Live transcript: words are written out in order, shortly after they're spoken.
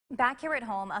Back here at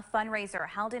home, a fundraiser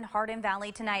held in Hardin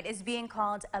Valley tonight is being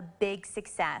called a big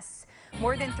success.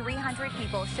 More than 300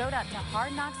 people showed up to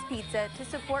Hard Knocks Pizza to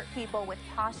support people with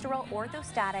postural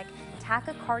orthostatic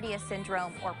tachycardia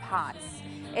syndrome, or POTS.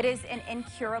 It is an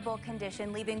incurable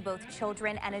condition, leaving both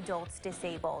children and adults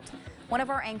disabled. One of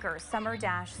our anchors, Summer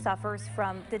Dash, suffers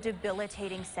from the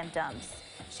debilitating symptoms.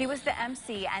 She was the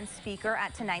MC and speaker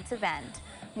at tonight's event.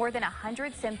 More than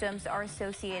 100 symptoms are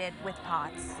associated with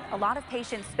POTS. A lot of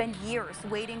patients spend years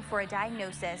waiting for a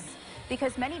diagnosis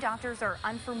because many doctors are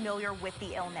unfamiliar with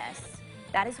the illness.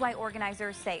 That is why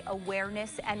organizers say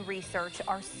awareness and research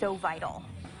are so vital.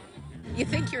 You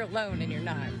think you're alone and you're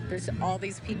not. There's all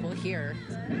these people here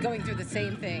going through the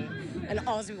same thing, and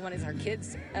all we want is our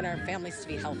kids and our families to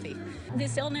be healthy.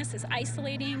 This illness is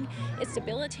isolating, it's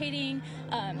debilitating,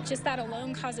 just that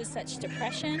alone causes such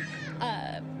depression.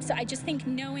 So I just think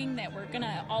knowing that we're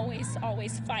gonna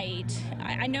always fight,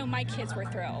 I know my kids were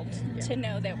thrilled to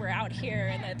know that we're out here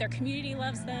and that their community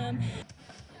loves them.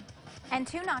 And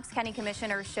two Knox County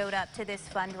commissioners showed up to this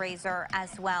fundraiser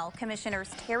as well. Commissioners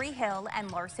Terry Hill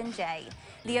and Larson J.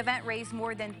 The event raised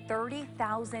more than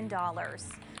 $30,000.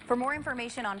 For more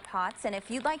information on POTS, and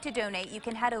if you'd like to donate, you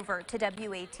can head over to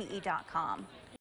WATE.com.